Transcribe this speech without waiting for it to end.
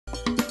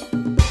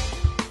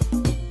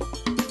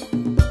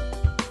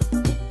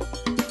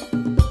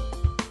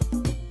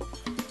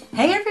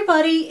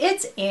everybody,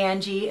 it's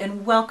Angie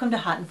and welcome to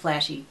Hot and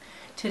Flashy.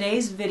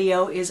 Today's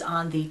video is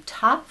on the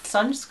top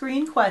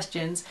sunscreen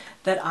questions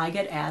that I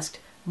get asked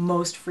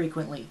most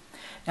frequently.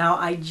 Now,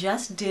 I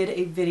just did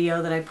a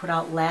video that I put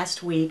out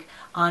last week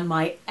on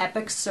my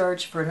epic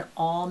search for an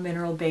all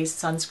mineral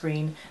based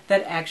sunscreen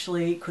that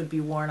actually could be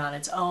worn on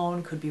its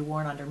own, could be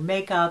worn under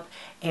makeup,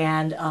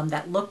 and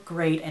that looked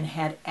great and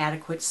had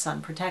adequate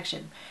sun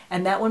protection.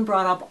 And that one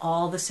brought up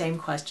all the same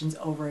questions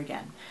over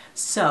again.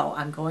 So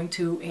I'm going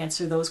to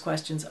answer those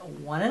questions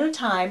one at a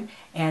time,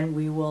 and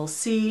we will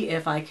see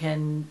if I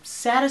can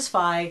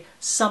satisfy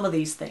some of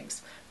these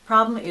things.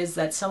 Problem is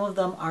that some of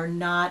them are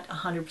not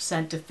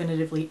 100%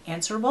 definitively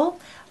answerable,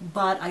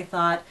 but I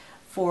thought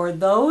for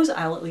those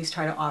I'll at least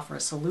try to offer a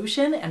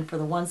solution, and for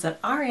the ones that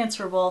are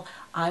answerable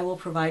I will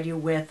provide you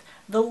with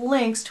the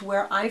links to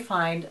where I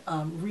find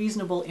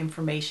reasonable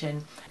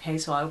information. Okay,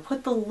 so I'll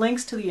put the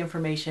links to the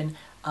information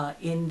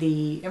in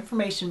the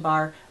information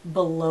bar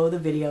below the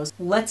videos.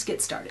 Let's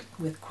get started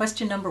with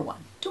question number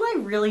one. Do I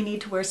really need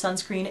to wear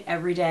sunscreen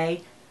every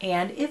day?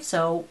 And if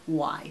so,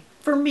 why?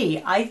 For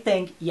me, I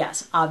think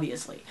yes,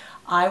 obviously.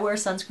 I wear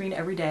sunscreen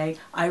every day.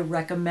 I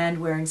recommend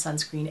wearing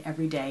sunscreen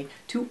every day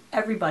to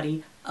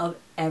everybody of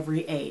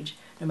every age,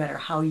 no matter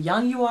how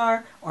young you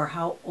are or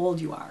how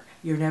old you are.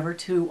 You're never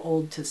too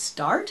old to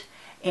start,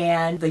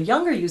 and the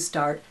younger you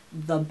start,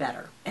 the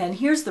better. And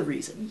here's the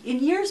reason. In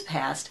years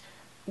past,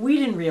 we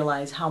didn't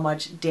realize how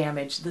much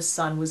damage the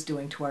sun was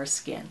doing to our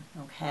skin,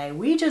 okay?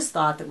 We just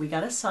thought that we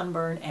got a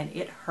sunburn and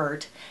it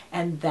hurt,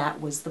 and that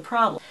was the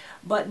problem.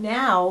 But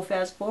now,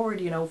 fast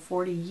forward,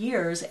 40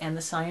 years, and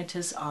the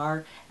scientists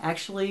are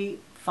actually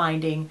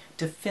finding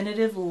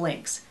definitive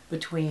links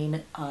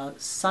between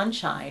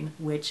sunshine,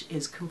 which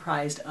is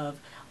comprised of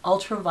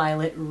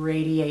ultraviolet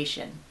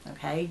radiation,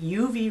 okay,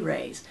 UV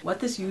rays. What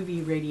this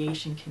UV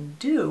radiation can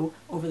do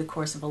over the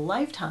course of a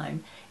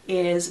lifetime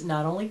is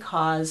not only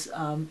cause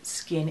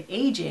skin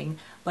aging,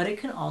 but it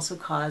can also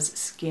cause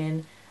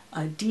skin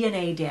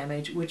DNA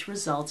damage, which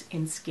results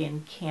in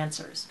skin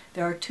cancers.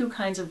 There are two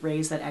kinds of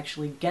rays that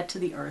actually get to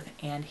the earth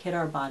and hit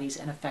our bodies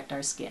and affect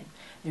our skin.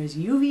 There's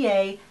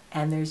UVA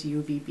and there's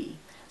UVB.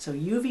 So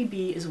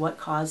UVB is what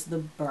caused the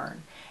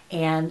burn,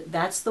 and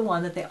that's the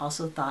one that they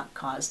also thought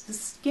caused the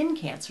skin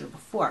cancer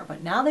before.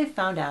 But now they've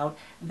found out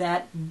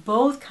that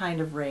both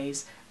kind of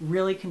rays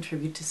really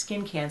contribute to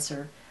skin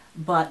cancer,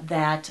 but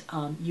that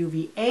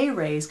UVA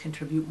rays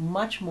contribute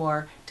much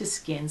more to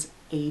skin's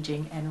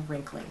aging and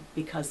wrinkling,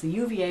 because the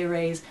UVA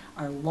rays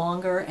are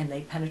longer and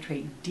they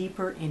penetrate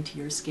deeper into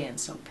your skin,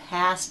 so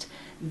past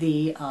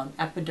the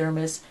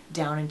epidermis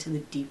down into the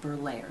deeper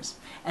layers.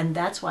 And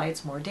that's why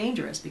it's more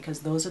dangerous, because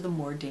those are the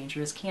more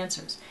dangerous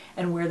cancers.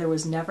 And where there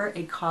was never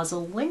a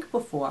causal link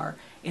before,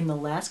 in the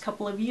last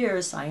couple of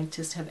years,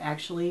 scientists have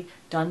actually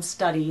done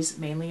studies,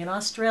 mainly in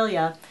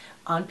Australia,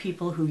 on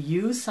people who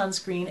used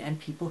sunscreen and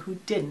people who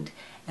didn't.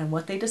 And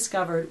what they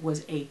discovered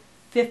was a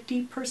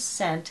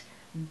 50%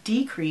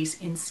 decrease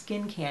in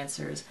skin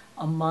cancers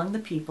among the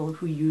people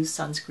who use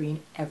sunscreen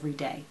every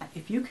day.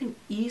 If you can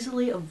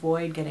easily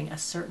avoid getting a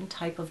certain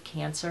type of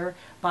cancer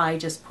by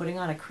just putting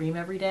on a cream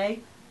every day,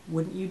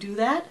 wouldn't you do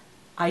that?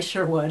 I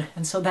sure would,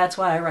 and so that's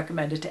why I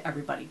recommend it to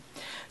everybody.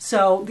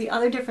 So the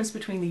other difference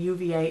between the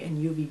UVA and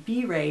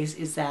UVB rays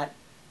is that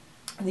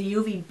the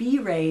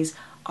UVB rays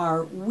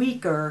are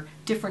weaker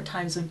different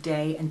times of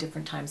day and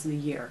different times of the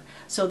year.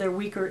 So they're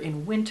weaker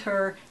in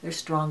winter, they're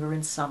stronger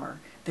in summer.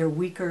 They're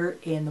weaker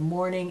in the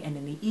morning and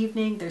in the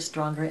evening, they're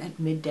stronger at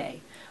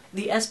midday.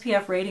 The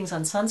SPF ratings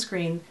on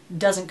sunscreen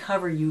doesn't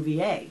cover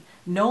UVA.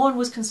 No one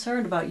was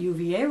concerned about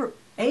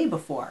UVA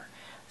before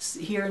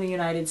here in the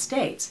United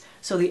States.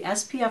 So the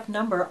SPF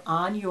number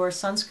on your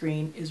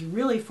sunscreen is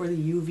really for the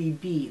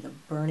UVB, the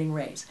burning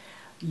rays.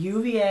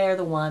 UVA are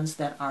the ones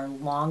that are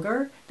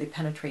longer, they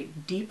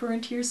penetrate deeper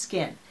into your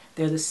skin.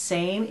 They're the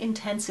same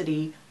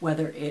intensity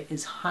whether it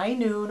is high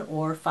noon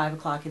or 5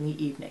 o'clock in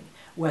the evening,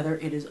 whether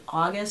it is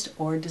August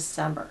or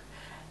December.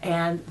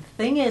 And the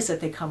thing is that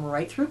they come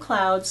right through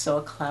clouds, so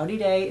a cloudy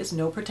day is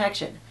no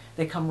protection.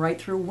 They come right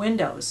through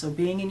windows, so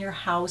being in your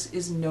house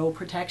is no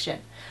protection.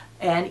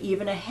 And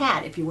even a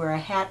hat, if you wear a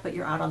hat but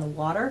you're out on the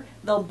water,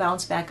 they'll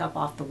bounce back up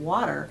off the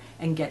water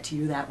and get to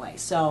you that way.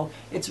 So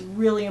it's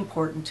really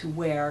important to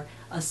wear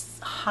a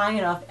high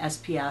enough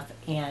SPF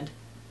and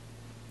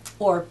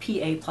or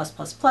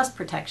PA+++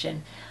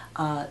 protection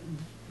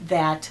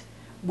that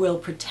will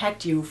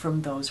protect you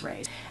from those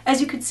rays. As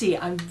you can see,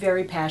 I'm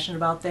very passionate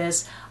about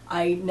this.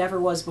 I never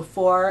was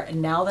before,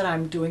 and now that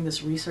I'm doing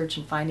this research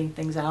and finding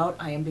things out,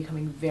 I am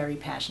becoming very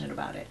passionate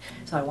about it.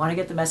 So I want to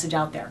get the message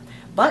out there.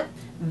 But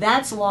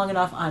that's long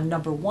enough on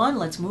number one.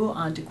 Let's move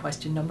on to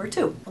question number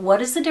two.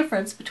 What is the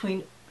difference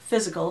between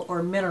physical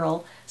or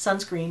mineral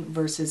sunscreen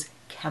versus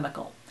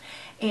chemical?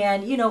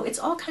 And it's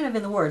all kind of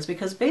in the words,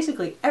 because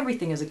basically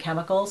everything is a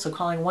chemical, so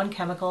calling one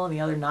chemical and the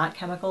other not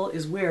chemical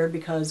is weird,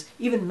 because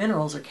even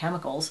minerals are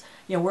chemicals.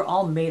 We're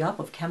all made up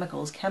of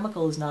chemicals.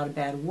 Chemical is not a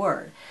bad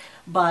word.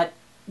 But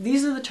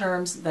these are the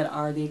terms that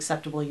are the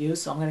acceptable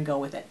use, so I'm going to go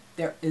with it.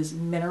 There is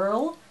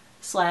mineral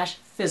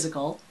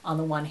chemical/physical on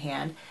the one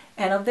hand,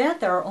 and of that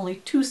there are only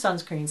two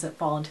sunscreens that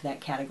fall into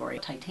that category: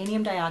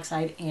 titanium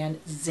dioxide and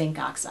zinc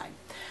oxide.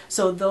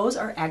 So those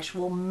are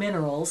actual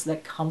minerals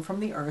that come from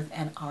the earth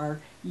and are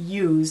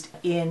used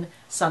in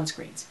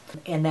sunscreens.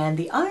 And then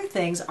the other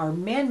things are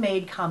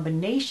man-made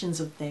combinations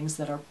of things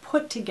that are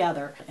put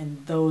together,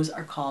 and those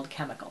are called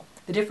chemical.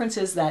 The difference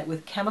is that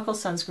with chemical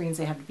sunscreens,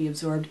 they have to be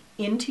absorbed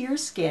into your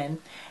skin,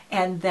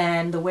 and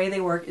then the way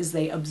they work is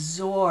they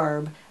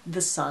absorb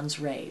the sun's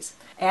rays.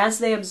 As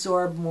they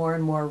absorb more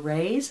and more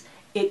rays,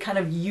 it kind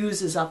of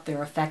uses up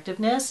their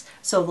effectiveness.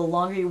 So the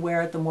longer you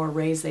wear it, the more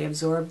rays they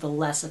absorb, the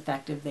less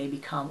effective they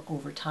become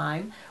over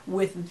time.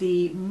 With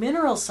the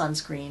mineral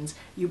sunscreens,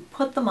 you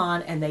put them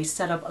on and they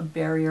set up a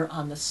barrier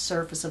on the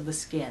surface of the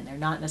skin. They're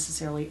not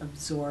necessarily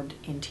absorbed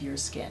into your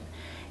skin,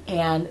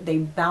 and they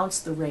bounce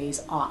the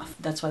rays off.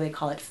 That's why they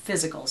call it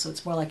physical. So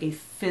it's more like a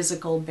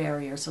physical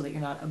barrier so that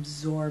you're not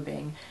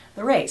absorbing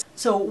the rays.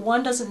 So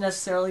one doesn't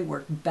necessarily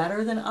work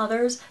better than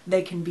others.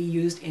 They can be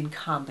used in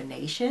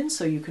combination.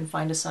 So you can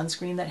find a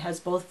sunscreen that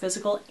has both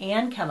physical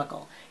and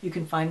chemical. You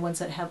can find ones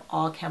that have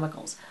all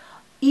chemicals.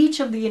 Each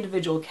of the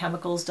individual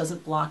chemicals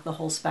doesn't block the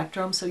whole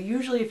spectrum. So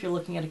usually if you're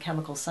looking at a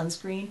chemical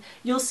sunscreen,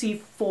 you'll see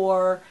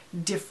 4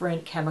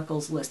 different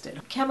chemicals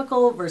listed.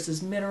 Chemical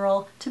versus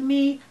mineral. To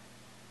me,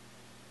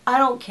 I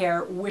don't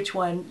care which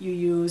one you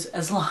use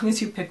as long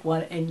as you pick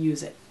one and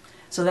use it.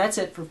 So that's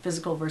it for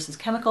physical versus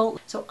chemical.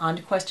 So on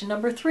to question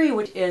number 3,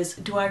 which is,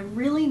 do I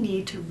really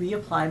need to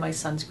reapply my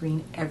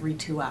sunscreen every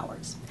 2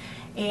 hours?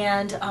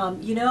 And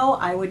you know,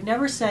 I would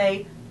never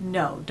say,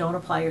 no, don't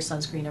apply your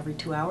sunscreen every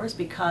 2 hours,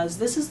 because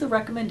this is the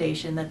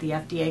recommendation that the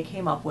FDA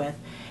came up with,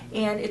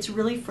 and it's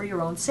really for your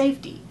own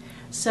safety.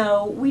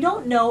 So we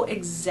don't know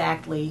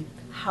exactly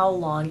how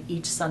long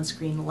each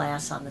sunscreen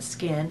lasts on the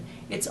skin.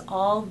 It's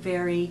all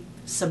very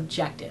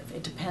subjective.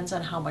 It depends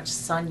on how much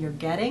sun you're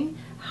getting,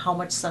 how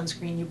much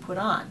sunscreen you put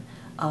on,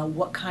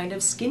 what kind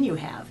of skin you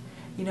have.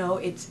 You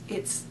know,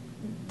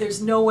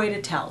 there's no way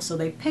to tell. So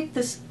they picked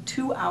this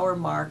 2-hour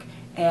mark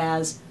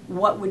as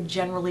what would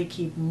generally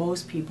keep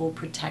most people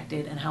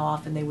protected and how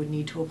often they would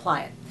need to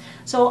apply it.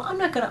 So I'm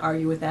not going to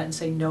argue with that and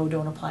say no,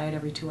 don't apply it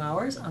every 2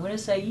 hours. I'm going to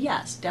say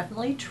yes,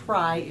 definitely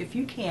try if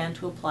you can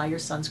to apply your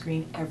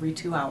sunscreen every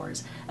 2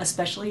 hours,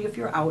 especially if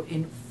you're out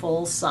in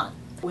full sun.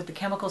 With the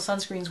chemical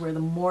sunscreens, where the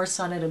more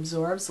sun it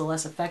absorbs, the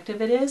less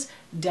effective it is,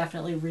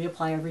 definitely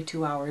reapply every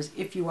 2 hours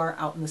if you are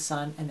out in the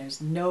sun and there's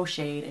no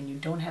shade and you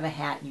don't have a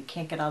hat and you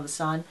can't get out of the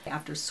sun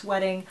after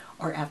sweating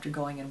or after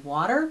going in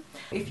water.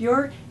 If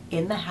you're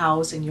in the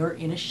house and you're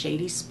in a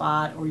shady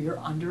spot or you're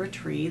under a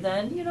tree,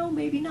 then, you know,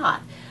 maybe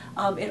not.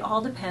 It all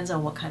depends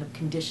on what kind of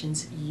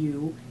conditions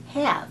you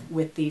have.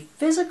 With the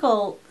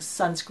physical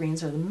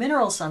sunscreens or the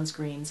mineral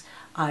sunscreens,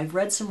 I've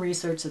read some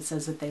research that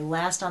says that they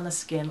last on the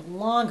skin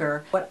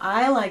longer. What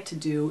I like to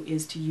do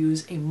is to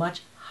use a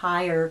much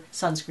higher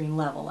sunscreen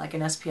level, like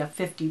an SPF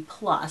 50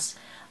 plus,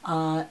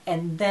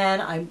 and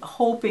then I'm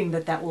hoping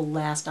that that will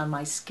last on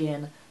my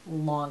skin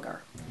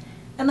longer.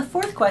 And the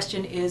 4th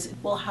question is,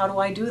 well, how do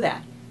I do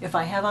that? If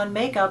I have on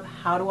makeup,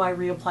 how do I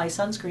reapply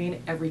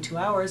sunscreen every 2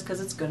 hours, because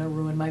it's going to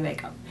ruin my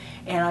makeup?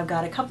 And I've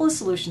got a couple of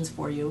solutions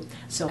for you.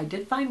 So I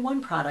did find one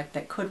product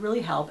that could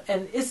really help,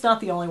 and it's not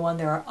the only one.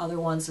 There are other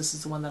ones. This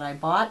is the one that I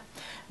bought.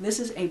 This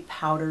is a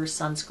powder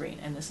sunscreen,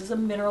 and this is a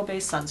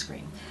mineral-based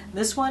sunscreen.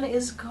 This one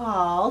is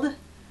called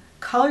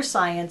Color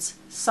Science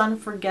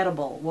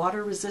Sunforgettable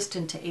Water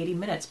Resistant to 80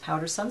 Minutes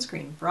Powder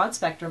Sunscreen, Broad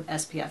Spectrum,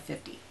 SPF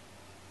 50.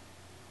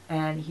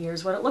 And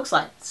here's what it looks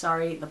like.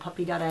 Sorry, the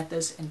puppy got at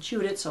this and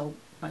chewed it, so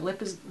my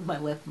lid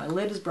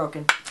is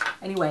broken.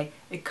 Anyway,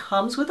 it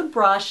comes with a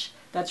brush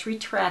that's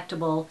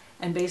retractable,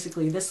 and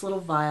basically this little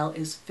vial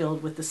is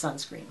filled with the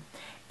sunscreen.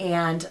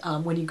 And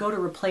when you go to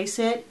replace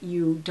it,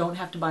 you don't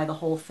have to buy the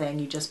whole thing,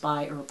 you just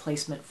buy a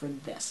replacement for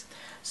this.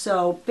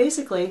 So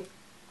basically,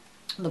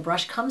 the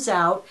brush comes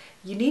out,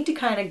 you need to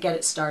kind of get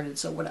it started.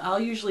 So what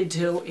I'll usually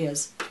do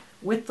is,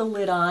 with the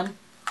lid on,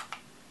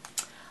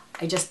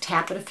 I just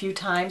tap it a few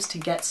times to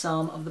get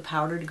some of the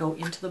powder to go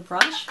into the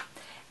brush.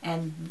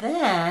 And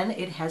then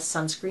it has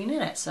sunscreen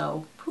in it.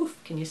 So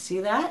poof, can you see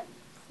that?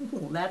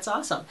 Ooh, that's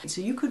awesome. So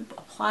you could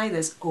apply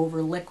this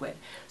over liquid.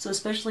 So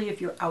especially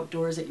if you're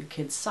outdoors at your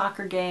kid's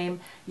soccer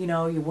game, you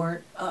know,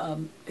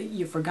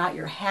 you forgot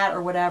your hat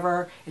or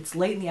whatever, it's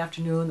late in the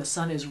afternoon, the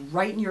sun is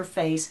right in your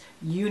face,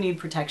 you need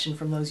protection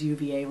from those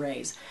UVA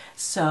rays.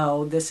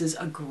 So this is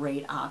a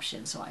great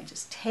option. So I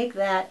just take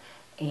that,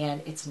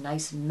 and it's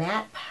nice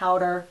matte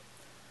powder.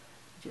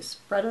 Just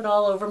spread it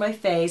all over my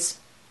face.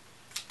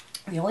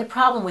 The only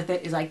problem with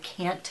it is I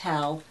can't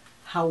tell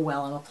how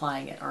well I'm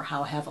applying it or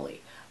how heavily.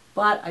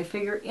 But I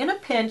figure in a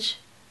pinch,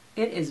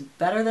 it is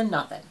better than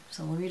nothing.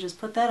 So let me just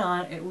put that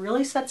on. It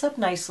really sets up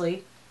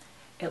nicely.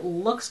 It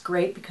looks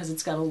great because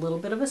it's got a little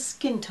bit of a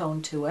skin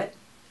tone to it.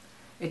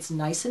 It's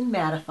nice and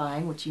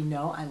mattifying, which you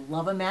know I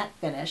love a matte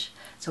finish.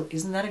 So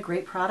isn't that a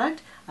great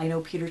product? I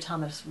know Peter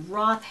Thomas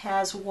Roth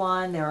has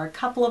one. There are a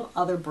couple of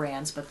other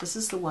brands, but this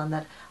is the one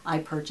that I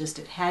purchased.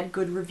 It had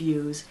good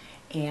reviews,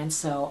 and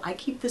so I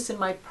keep this in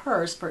my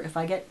purse for if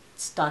I get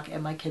stuck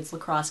at my kids'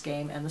 lacrosse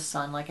game and the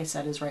sun, like I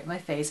said, is right in my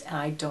face and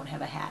I don't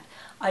have a hat.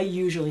 I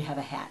usually have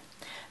a hat.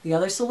 The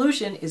other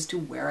solution is to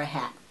wear a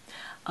hat.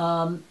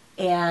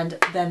 And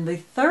then the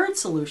third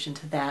solution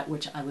to that,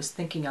 which I was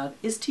thinking of,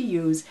 is to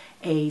use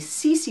a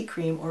CC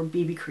cream or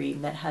BB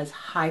cream that has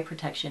high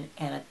protection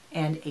and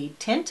a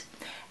tint.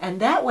 And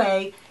that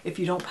way, if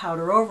you don't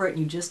powder over it and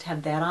you just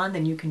have that on,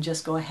 then you can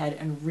just go ahead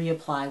and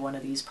reapply one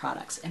of these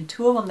products. And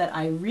two of them that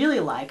I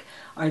really like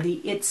are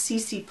the It's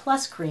CC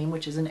Plus cream,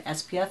 which is an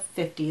SPF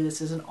 50.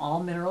 This is an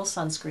all-mineral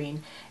sunscreen,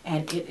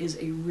 and it is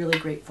a really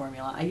great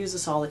formula. I use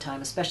this all the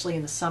time, especially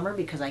in the summer,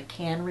 because I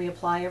can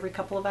reapply every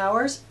couple of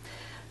hours.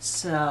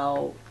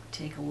 So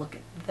take a look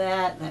at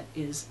that. That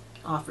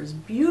offers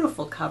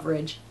beautiful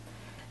coverage.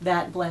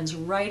 That blends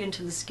right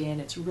into the skin.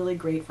 It's really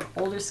great for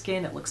older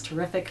skin. It looks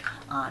terrific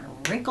on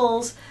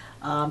wrinkles.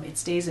 It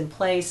stays in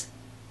place.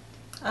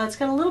 It's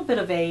got a little bit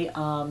of a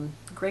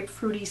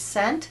grapefruity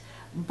scent,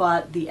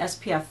 but the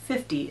SPF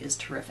 50 is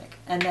terrific.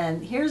 And then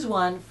here's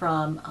one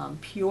from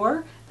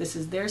Pure. This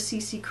is their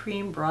CC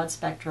Cream Broad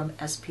Spectrum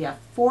SPF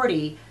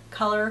 40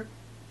 Color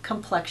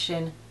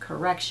Complexion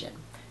Correction.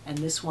 And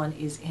this one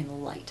is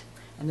in light.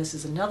 And this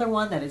is another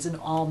one that is an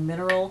all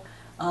mineral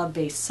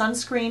based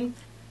sunscreen.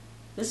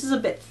 This is a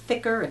bit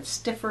thicker and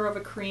stiffer of a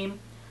cream,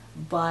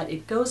 but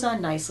it goes on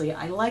nicely.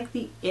 I like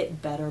the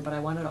It better, but I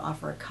wanted to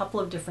offer a couple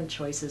of different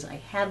choices. I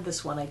had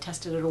this one, I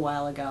tested it a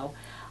while ago.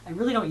 I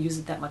really don't use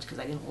it that much because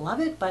I didn't love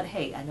it, but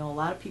hey, I know a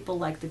lot of people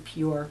like the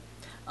Pure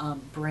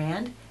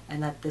brand,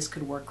 and that this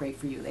could work great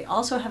for you. They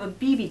also have a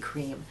BB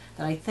cream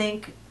that I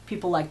think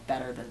people like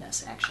better than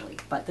this, actually,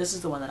 but this is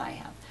the one that I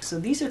have. So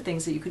these are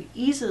things that you could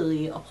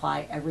easily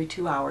apply every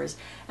 2 hours,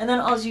 and then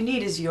all you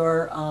need is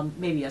your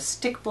maybe a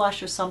stick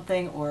blush or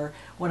something, or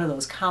one of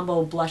those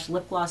combo blush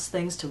lip gloss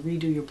things to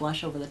redo your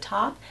blush over the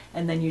top,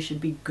 and then you should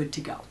be good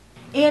to go.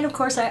 And of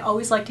course, I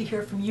always like to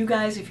hear from you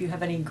guys if you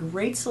have any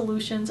great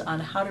solutions on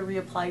how to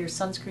reapply your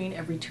sunscreen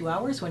every 2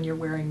 hours when you're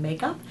wearing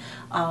makeup.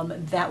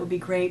 That would be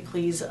great.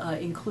 Please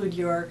include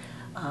your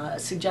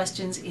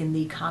suggestions in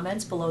the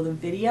comments below the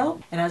video.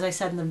 And as I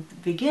said in the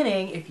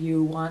beginning, if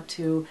you want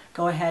to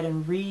go ahead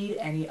and read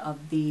any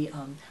of the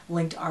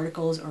linked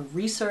articles or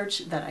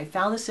research that I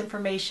found this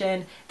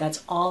information,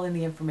 that's all in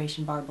the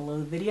information bar below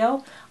the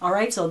video. All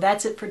right, so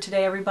that's it for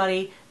today,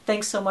 everybody.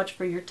 Thanks so much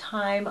for your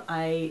time.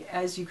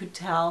 As you could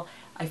tell,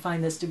 I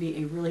find this to be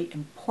a really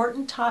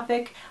important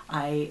topic.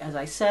 As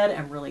I said,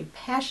 am really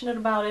passionate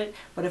about it,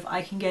 but if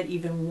I can get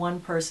even one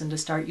person to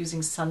start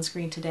using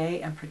sunscreen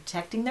today and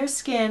protecting their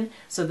skin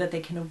so that they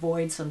can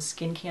avoid some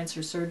skin cancer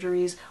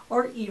surgeries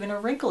or even a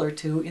wrinkle or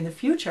two in the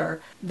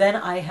future, then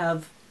I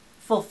have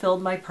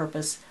fulfilled my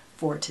purpose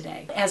for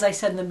today. As I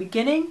said in the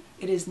beginning,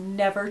 it is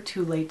never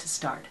too late to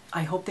start.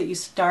 I hope that you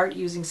start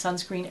using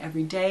sunscreen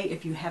every day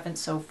if you haven't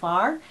so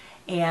far,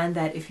 and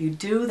that if you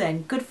do,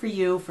 then good for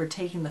you for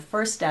taking the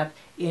first step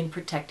in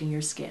protecting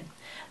your skin.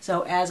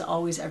 So as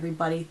always,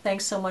 everybody,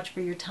 thanks so much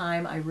for your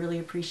time. I really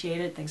appreciate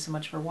it. Thanks so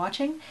much for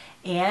watching,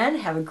 and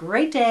have a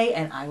great day,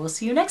 and I will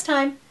see you next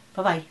time.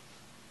 Bye-bye.